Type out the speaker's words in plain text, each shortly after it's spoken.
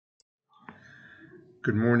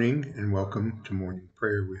Good morning and welcome to morning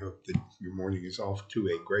prayer. We hope that your morning is off to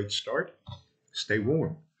a great start. Stay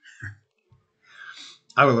warm.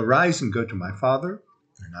 I will arise and go to my father,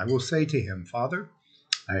 and I will say to him, Father,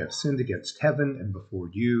 I have sinned against heaven and before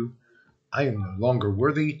you. I am no longer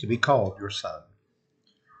worthy to be called your son.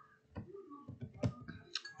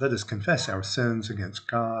 Let us confess our sins against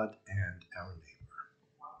God and our neighbor.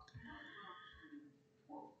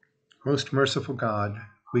 Most merciful God,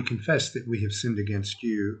 we confess that we have sinned against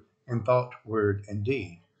you in thought, word, and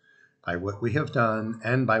deed, by what we have done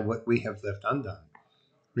and by what we have left undone.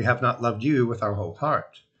 We have not loved you with our whole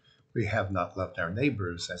heart. We have not loved our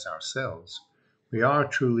neighbors as ourselves. We are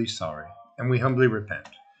truly sorry, and we humbly repent.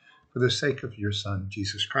 For the sake of your Son,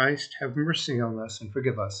 Jesus Christ, have mercy on us and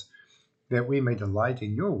forgive us, that we may delight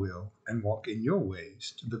in your will and walk in your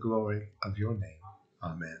ways to the glory of your name.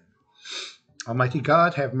 Amen. Almighty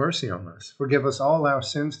God, have mercy on us. Forgive us all our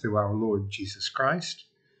sins through our Lord Jesus Christ.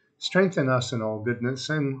 Strengthen us in all goodness,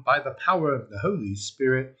 and by the power of the Holy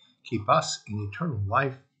Spirit, keep us in eternal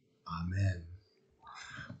life. Amen.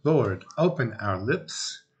 Lord, open our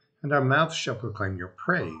lips, and our mouths shall proclaim your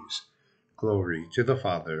praise. Glory to the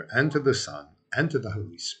Father, and to the Son, and to the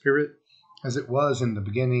Holy Spirit, as it was in the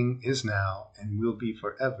beginning, is now, and will be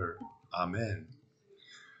forever. Amen.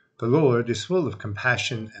 The Lord is full of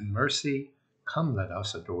compassion and mercy. Come, let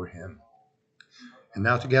us adore him. And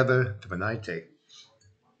now together, the Benite.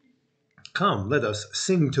 Come, let us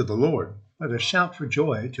sing to the Lord. Let us shout for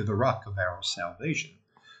joy to the rock of our salvation.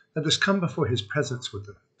 Let us come before his presence with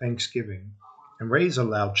thanksgiving and raise a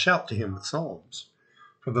loud shout to him with psalms.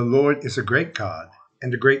 For the Lord is a great God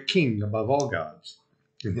and a great King above all gods.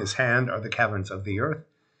 In his hand are the caverns of the earth,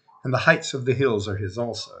 and the heights of the hills are his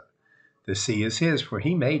also. The sea is his, for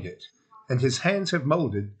he made it, and his hands have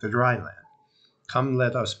molded the dry land. Come,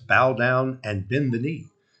 let us bow down and bend the knee,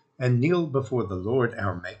 and kneel before the Lord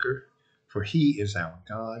our Maker, for he is our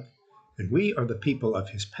God, and we are the people of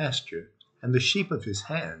his pasture, and the sheep of his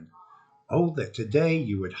hand. Oh, that today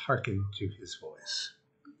you would hearken to his voice.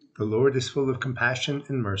 The Lord is full of compassion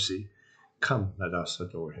and mercy. Come, let us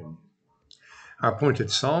adore him. Our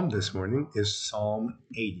appointed psalm this morning is Psalm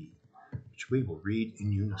 80, which we will read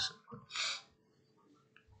in unison.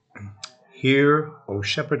 Hear, O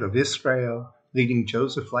shepherd of Israel, leading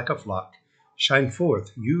Joseph like a flock, shine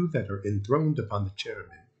forth, you that are enthroned upon the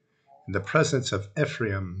cherubim. In the presence of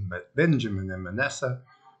Ephraim, Benjamin, and Manasseh,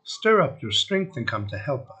 stir up your strength and come to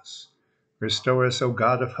help us. Restore us, O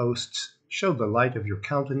God of hosts. Show the light of your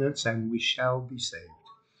countenance, and we shall be saved.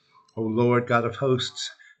 O Lord God of hosts,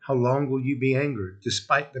 how long will you be angered,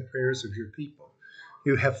 despite the prayers of your people?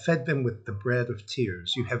 You have fed them with the bread of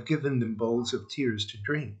tears. You have given them bowls of tears to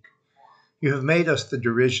drink. You have made us the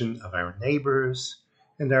derision of our neighbors,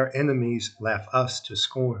 and our enemies laugh us to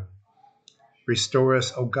scorn. Restore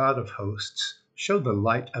us, O God of hosts. Show the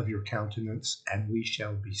light of your countenance, and we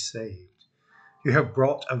shall be saved. You have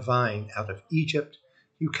brought a vine out of Egypt.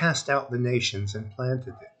 You cast out the nations and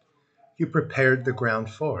planted it. You prepared the ground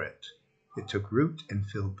for it. It took root and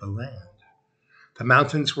filled the land. The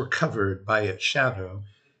mountains were covered by its shadow,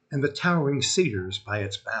 and the towering cedars by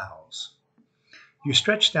its boughs. You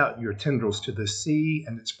stretched out your tendrils to the sea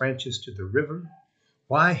and its branches to the river.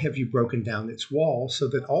 Why have you broken down its wall so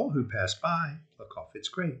that all who pass by pluck off its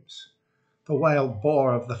grapes? The wild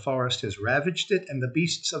boar of the forest has ravaged it, and the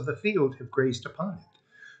beasts of the field have grazed upon it.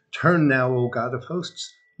 Turn now, O God of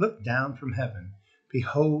hosts, look down from heaven.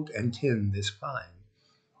 Behold and tend this vine.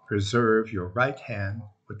 Preserve your right hand,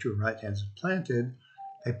 what your right hands have planted.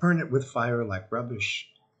 They burn it with fire like rubbish.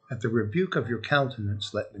 At the rebuke of your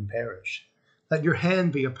countenance, let them perish. Let your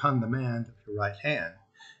hand be upon the man of your right hand,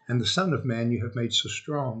 and the Son of Man you have made so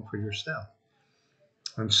strong for yourself.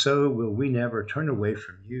 And so will we never turn away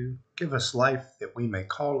from you. Give us life that we may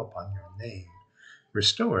call upon your name.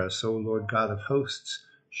 Restore us, O Lord God of hosts.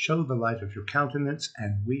 Show the light of your countenance,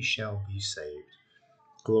 and we shall be saved.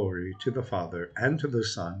 Glory to the Father, and to the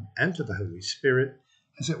Son, and to the Holy Spirit,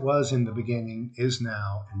 as it was in the beginning, is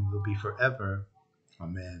now, and will be forever.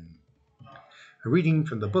 Amen. A reading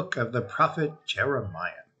from the book of the prophet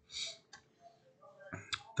Jeremiah.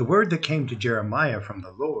 The word that came to Jeremiah from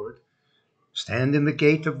the Lord: Stand in the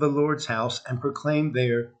gate of the Lord's house, and proclaim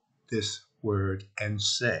there this word, and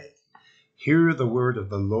say, Hear the word of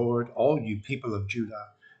the Lord, all you people of Judah,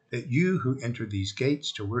 that you who enter these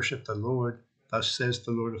gates to worship the Lord. Thus says the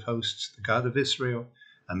Lord of hosts, the God of Israel,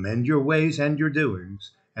 amend your ways and your doings,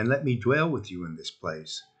 and let me dwell with you in this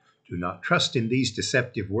place. Do not trust in these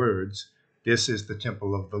deceptive words. This is the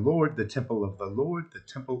temple of the Lord, the temple of the Lord, the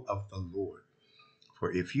temple of the Lord.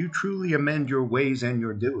 For if you truly amend your ways and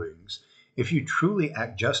your doings, if you truly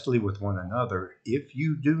act justly with one another, if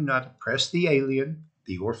you do not oppress the alien,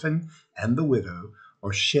 the orphan, and the widow,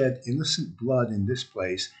 or shed innocent blood in this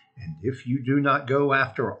place, and if you do not go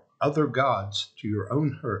after other gods to your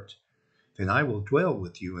own hurt, then I will dwell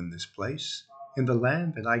with you in this place, in the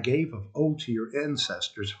land that I gave of old to your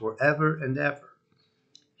ancestors forever and ever.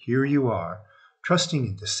 Here you are, trusting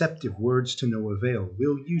in deceptive words to no avail.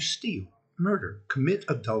 Will you steal, murder, commit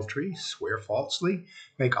adultery, swear falsely,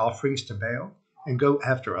 make offerings to Baal, and go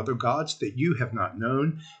after other gods that you have not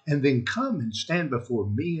known, and then come and stand before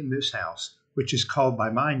me in this house, which is called by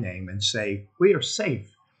my name, and say, we are safe,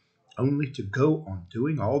 only to go on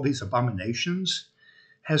doing all these abominations?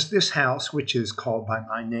 Has this house, which is called by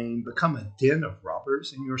my name, become a den of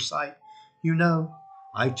robbers in your sight? You know,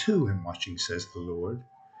 I too am watching, says the Lord.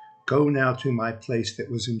 Go now to my place that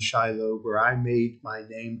was in Shiloh, where I made my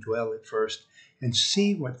name dwell at first, and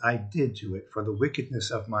see what I did to it for the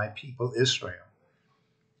wickedness of my people Israel.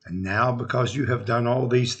 And now, because you have done all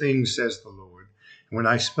these things, says the Lord, and when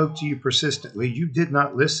I spoke to you persistently, you did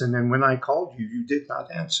not listen, and when I called you, you did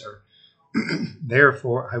not answer.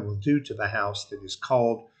 Therefore, I will do to the house that is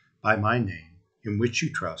called by my name, in which you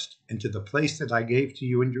trust, and to the place that I gave to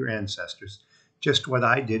you and your ancestors, just what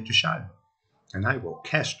I did to Shiloh. And I will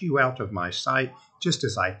cast you out of my sight, just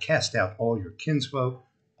as I cast out all your kinsfolk,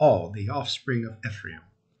 all the offspring of Ephraim.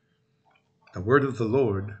 The word of the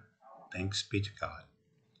Lord. Thanks be to God.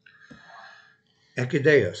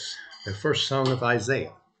 Ekadaios, the first song of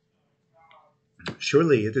Isaiah.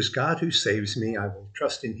 Surely it is God who saves me. I will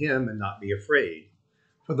trust in him and not be afraid.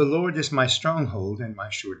 For the Lord is my stronghold and my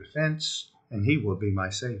sure defense, and he will be my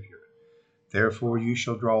Savior. Therefore you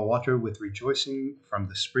shall draw water with rejoicing from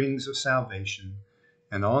the springs of salvation.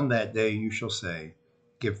 And on that day you shall say,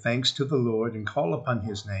 give thanks to the Lord and call upon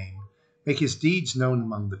his name. Make his deeds known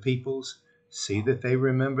among the peoples. See that they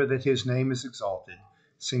remember that his name is exalted.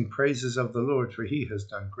 Sing praises of the Lord, for he has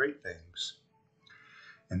done great things.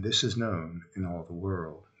 And this is known in all the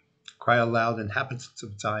world. Cry aloud, inhabitants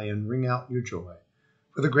of Zion, ring out your joy.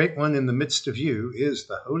 For the great one in the midst of you is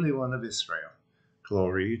the Holy One of Israel.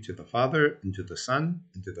 Glory to the Father, and to the Son,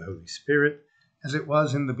 and to the Holy Spirit, as it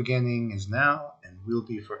was in the beginning, is now, and will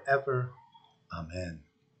be forever. Amen.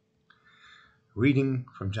 Reading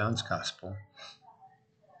from John's Gospel.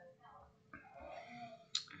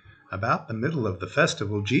 About the middle of the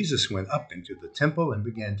festival, Jesus went up into the temple and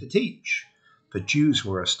began to teach. The Jews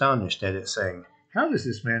were astonished at it, saying, how does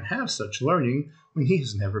this man have such learning when he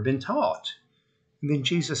has never been taught? And then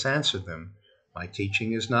Jesus answered them, my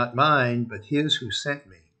teaching is not mine, but his who sent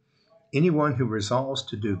me. Anyone who resolves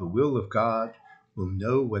to do the will of God will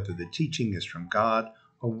know whether the teaching is from God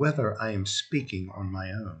or whether I am speaking on my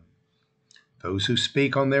own. Those who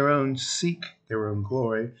speak on their own seek their own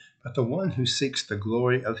glory, but the one who seeks the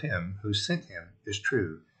glory of him who sent him is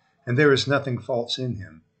true, and there is nothing false in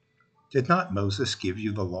him. Did not Moses give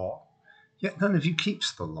you the law? Yet none of you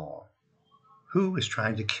keeps the law. Who is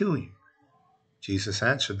trying to kill you? Jesus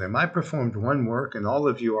answered them, I performed one work, and all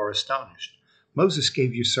of you are astonished. Moses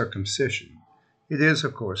gave you circumcision. It is,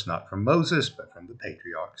 of course, not from Moses, but from the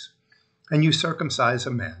patriarchs. And you circumcise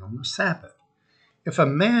a man on the Sabbath. If a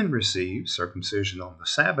man receives circumcision on the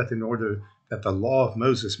Sabbath in order that the law of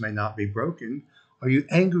Moses may not be broken, are you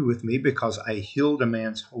angry with me because I healed a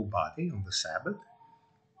man's whole body on the Sabbath?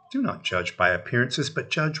 Do not judge by appearances, but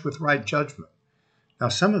judge with right judgment. Now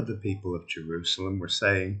some of the people of Jerusalem were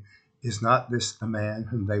saying, is not this the man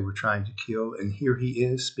whom they were trying to kill? And here he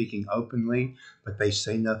is speaking openly, but they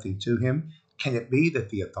say nothing to him. Can it be that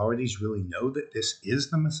the authorities really know that this is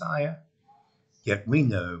the Messiah? Yet we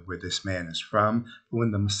know where this man is from, but when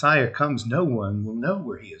the Messiah comes, no one will know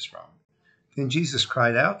where he is from. Then Jesus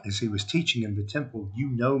cried out as he was teaching in the temple, you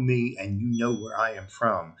know me and you know where I am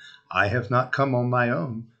from. I have not come on my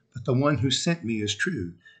own, but the one who sent me is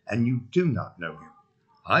true, and you do not know him.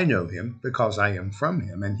 I know him because I am from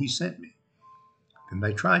him, and he sent me. Then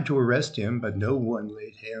they tried to arrest him, but no one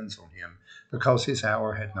laid hands on him, because his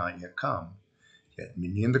hour had not yet come. Yet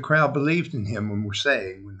many in the crowd believed in him and were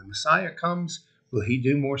saying, when the Messiah comes, will he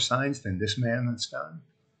do more signs than this man has done?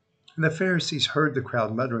 And the Pharisees heard the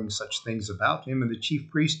crowd muttering such things about him, and the chief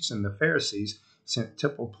priests and the Pharisees sent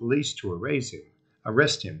temple police to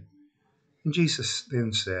arrest him. And Jesus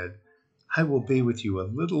then said, I will be with you a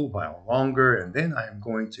little while longer, and then I am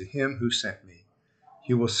going to him who sent me.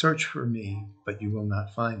 You will search for me, but you will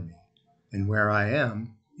not find me. And where I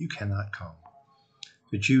am, you cannot come.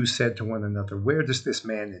 The Jews said to one another, where does this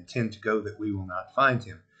man intend to go that we will not find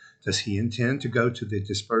him? Does he intend to go to the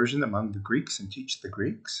dispersion among the Greeks and teach the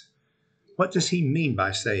Greeks? What does he mean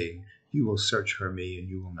by saying, you will search for me and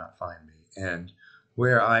you will not find me? And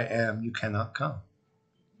Where I am, you cannot come.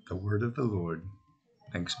 The word of the Lord.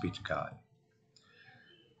 Thanks be to God.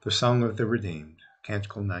 The Song of the Redeemed,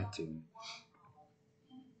 Canticle 19.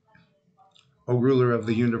 O ruler of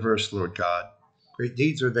the universe, Lord God, great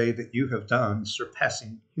deeds are they that you have done,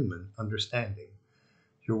 surpassing human understanding.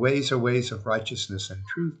 Your ways are ways of righteousness and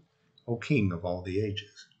truth, O King of all the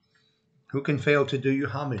ages. Who can fail to do you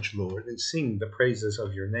homage, Lord, and sing the praises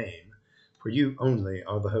of your name? For you only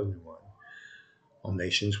are the Holy One. All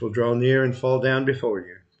nations will draw near and fall down before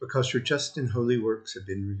you, because your just and holy works have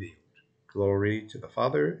been revealed. Glory to the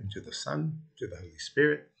Father, and to the Son, and to the Holy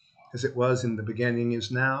Spirit, as it was in the beginning,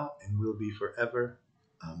 is now, and will be forever.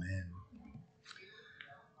 Amen.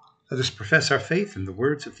 Let us profess our faith in the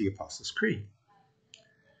words of the Apostles' Creed.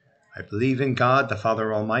 I believe in God, the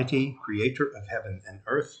Father Almighty, creator of heaven and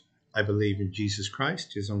earth. I believe in Jesus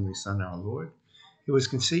Christ, his only Son, our Lord. He was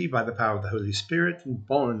conceived by the power of the Holy Spirit and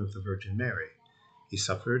born of the Virgin Mary. He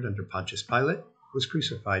suffered under Pontius Pilate, was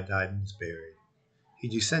crucified, died, and was buried. He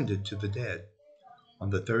descended to the dead. On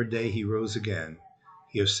the third day he rose again.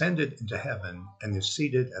 He ascended into heaven and is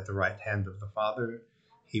seated at the right hand of the Father.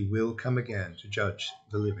 He will come again to judge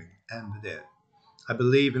the living and the dead. I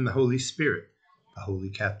believe in the Holy Spirit, the Holy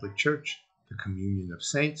Catholic Church, the communion of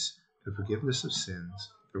saints, the forgiveness of sins,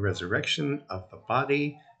 the resurrection of the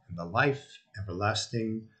body, and the life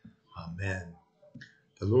everlasting. Amen.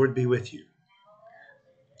 The Lord be with you.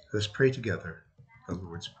 Let us pray together the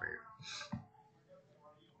Lord's Prayer.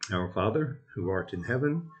 Our Father, who art in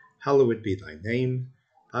heaven, hallowed be thy name.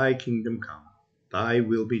 Thy kingdom come, thy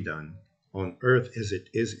will be done, on earth as it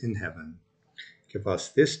is in heaven. Give us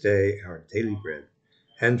this day our daily bread,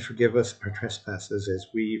 and forgive us our trespasses as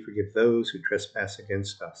we forgive those who trespass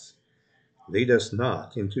against us. Lead us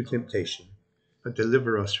not into temptation, but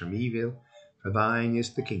deliver us from evil. For thine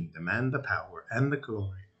is the kingdom, and the power, and the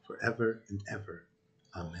glory, forever and ever.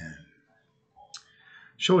 Amen.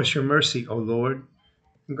 Show us your mercy, O Lord,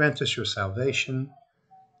 and grant us your salvation.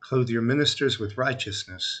 Clothe your ministers with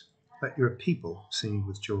righteousness. Let your people sing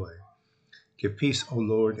with joy. Give peace, O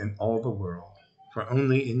Lord, in all the world, for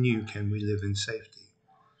only in you can we live in safety.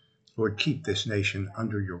 Lord, keep this nation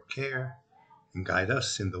under your care, and guide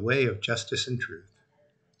us in the way of justice and truth.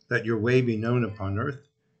 Let your way be known upon earth,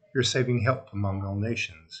 your saving help among all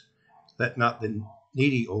nations. Let not the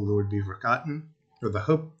needy, O Lord, be forgotten, nor the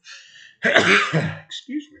hope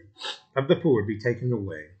of the poor be taken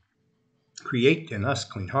away. Create in us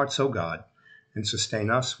clean hearts, O God, and sustain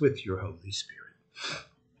us with your Holy Spirit.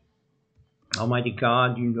 Almighty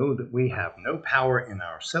God, you know that we have no power in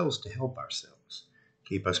ourselves to help ourselves.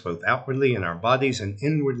 Keep us both outwardly in our bodies and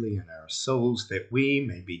inwardly in our souls, that we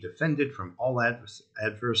may be defended from all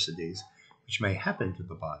adversities which may happen to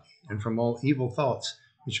the body, and from all evil thoughts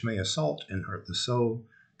which may assault and hurt the soul.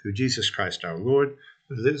 Through Jesus Christ our Lord,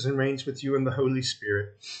 who lives and reigns with you in the Holy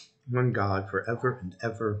Spirit, one God, forever and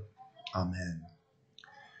ever. Amen.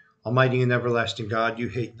 Almighty and everlasting God, you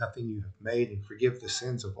hate nothing you have made, and forgive the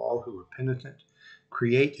sins of all who are penitent.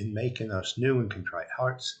 Create and make in us new and contrite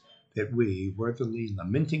hearts, that we, worthily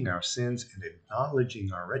lamenting our sins and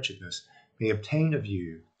acknowledging our wretchedness, may obtain of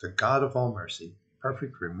you, the God of all mercy,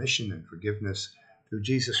 perfect remission and forgiveness, through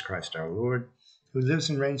Jesus Christ our Lord, who lives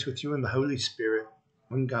and reigns with you in the Holy Spirit,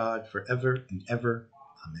 one God, forever and ever.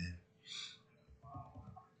 Amen.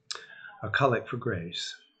 A collect for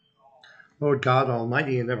grace. Lord God,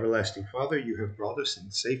 Almighty and everlasting Father, you have brought us in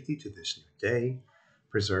safety to this new day.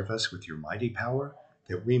 Preserve us with your mighty power,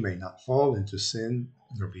 that we may not fall into sin,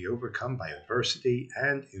 nor be overcome by adversity,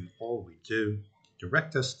 and in all we do,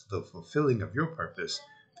 direct us to the fulfilling of your purpose,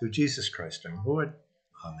 through Jesus Christ our Lord.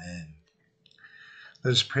 Amen.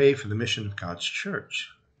 Let us pray for the mission of God's church.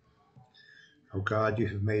 O God, you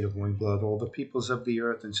have made of one blood all the peoples of the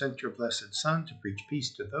earth, and sent your blessed Son to preach peace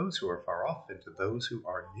to those who are far off and to those who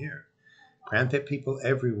are near. Grant that people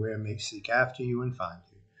everywhere may seek after you and find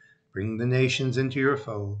you. Bring the nations into your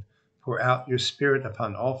fold. Pour out your Spirit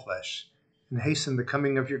upon all flesh, and hasten the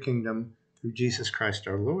coming of your kingdom, through Jesus Christ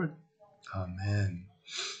our Lord. Amen.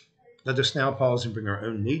 Let us now pause and bring our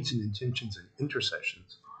own needs and intentions and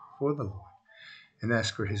intercessions before the Lord, and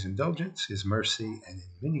ask for his indulgence, his mercy, and in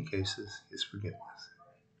many cases, his forgiveness.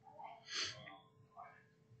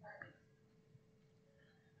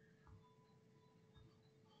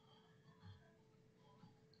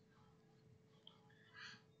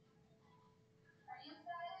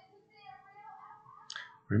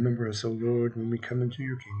 Remember us, O Lord, when we come into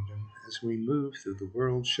your kingdom. As we move through the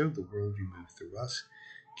world, show the world you move through us.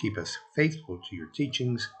 Keep us faithful to your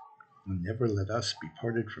teachings, and never let us be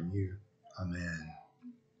parted from you. Amen.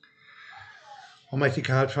 Almighty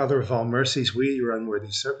God, Father of all mercies, we, your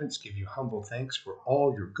unworthy servants, give you humble thanks for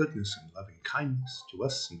all your goodness and loving kindness to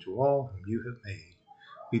us and to all whom you have made.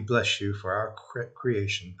 We bless you for our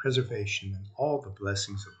creation, preservation, and all the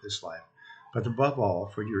blessings of this life, but above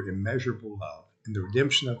all for your immeasurable love and the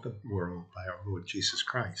redemption of the world by our Lord Jesus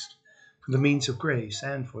Christ, for the means of grace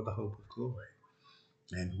and for the hope of glory.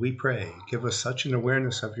 And we pray, give us such an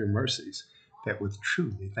awareness of your mercies that with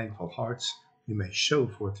truly thankful hearts we may show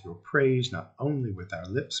forth your praise not only with our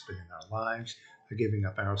lips but in our lives, by giving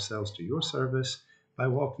up ourselves to your service, by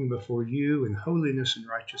walking before you in holiness and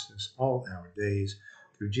righteousness all our days,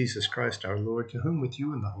 through Jesus Christ our Lord, to whom with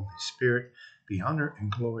you and the Holy Spirit be honor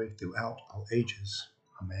and glory throughout all ages.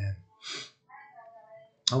 Amen.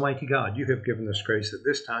 Almighty God, you have given us grace at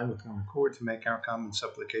this time with one accord to make our common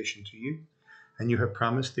supplication to you. And you have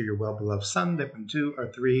promised through your well-beloved Son that when 2 or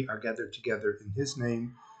 3 are gathered together in his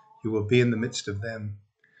name, you will be in the midst of them.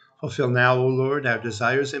 Fulfill now, O Lord, our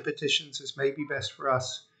desires and petitions as may be best for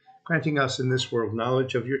us, granting us in this world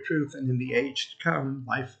knowledge of your truth, and in the age to come,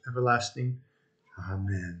 life everlasting.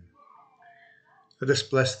 Amen. Let us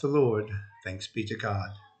bless the Lord. Thanks be to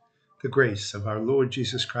God. The grace of our Lord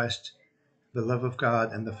Jesus Christ, the love of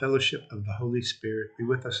God, and the fellowship of the Holy Spirit be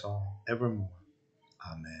with us all evermore.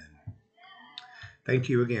 Amen. Thank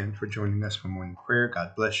you again for joining us for morning prayer.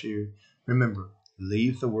 God bless you. Remember,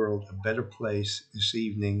 leave the world a better place this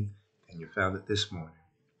evening than you found it this morning.